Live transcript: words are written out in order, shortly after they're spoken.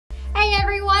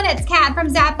everyone, it's Kat from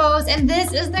Zappos, and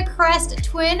this is the Crest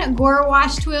Twin Gore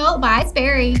Wash Twill by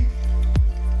Sperry.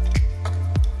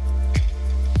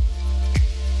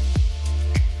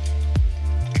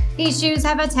 These shoes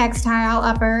have a textile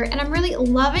upper, and I'm really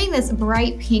loving this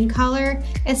bright pink color.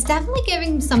 It's definitely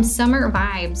giving some summer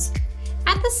vibes.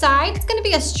 At the side, it's gonna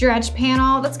be a stretch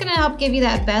panel that's gonna help give you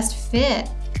that best fit.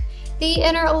 The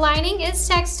inner lining is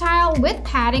textile with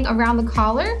padding around the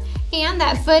collar, and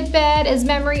that footbed is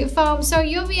memory foam, so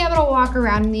you'll be able to walk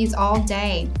around in these all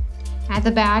day. At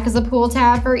the back is a pull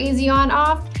tab for easy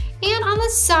on-off, and on the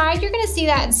side, you're gonna see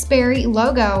that Sperry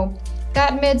logo.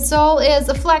 That midsole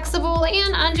is flexible,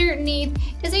 and underneath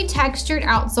is a textured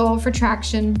outsole for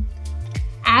traction.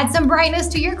 Add some brightness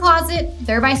to your closet.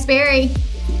 They're by Sperry.